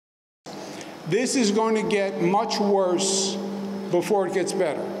This is going to get much worse before it gets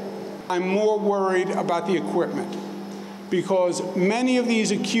better. I'm more worried about the equipment because many of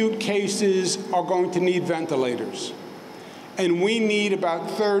these acute cases are going to need ventilators. And we need about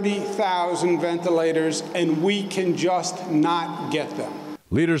 30,000 ventilators, and we can just not get them.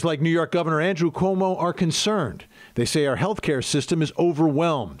 Leaders like New York Governor Andrew Cuomo are concerned. They say our healthcare system is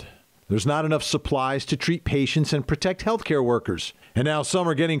overwhelmed. There's not enough supplies to treat patients and protect healthcare workers. And now some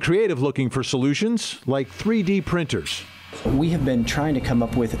are getting creative looking for solutions like 3D printers. We have been trying to come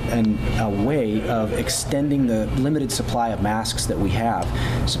up with a way of extending the limited supply of masks that we have.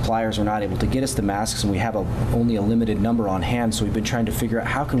 Suppliers are not able to get us the masks, and we have only a limited number on hand, so we've been trying to figure out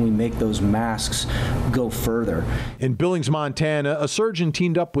how can we make those masks go further. In Billings, Montana, a surgeon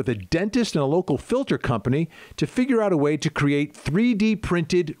teamed up with a dentist and a local filter company to figure out a way to create 3D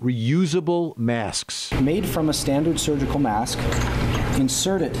printed reusable masks. Made from a standard surgical mask,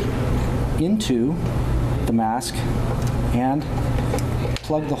 insert it into the mask and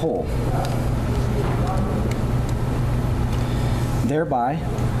plug the hole, thereby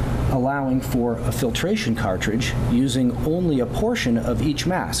allowing for a filtration cartridge using only a portion of each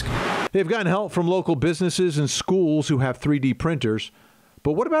mask. They've gotten help from local businesses and schools who have 3D printers.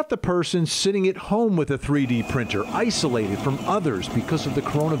 But what about the person sitting at home with a 3D printer, isolated from others because of the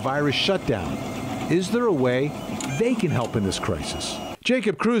coronavirus shutdown? Is there a way they can help in this crisis?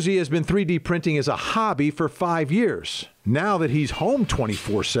 Jacob Cruzy has been 3D printing as a hobby for 5 years. Now that he's home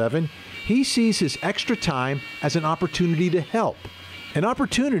 24/7, he sees his extra time as an opportunity to help. An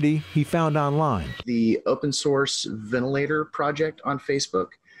opportunity he found online. The open source ventilator project on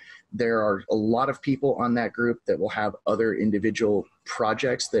Facebook, there are a lot of people on that group that will have other individual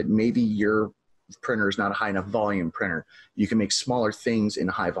projects that maybe your printer is not a high enough volume printer. You can make smaller things in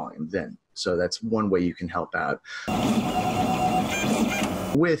high volume then. So that's one way you can help out.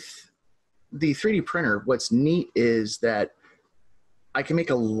 With the 3D printer, what's neat is that I can make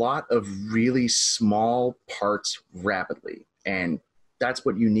a lot of really small parts rapidly, and that's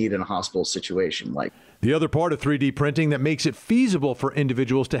what you need in a hospital situation. Like, the other part of 3D printing that makes it feasible for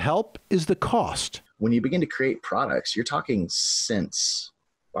individuals to help is the cost. When you begin to create products, you're talking cents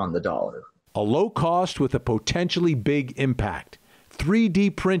on the dollar. A low cost with a potentially big impact. 3D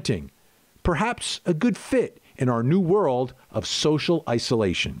printing, perhaps a good fit in our new world of social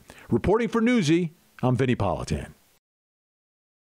isolation. Reporting for Newsy, I'm Vinny Politan.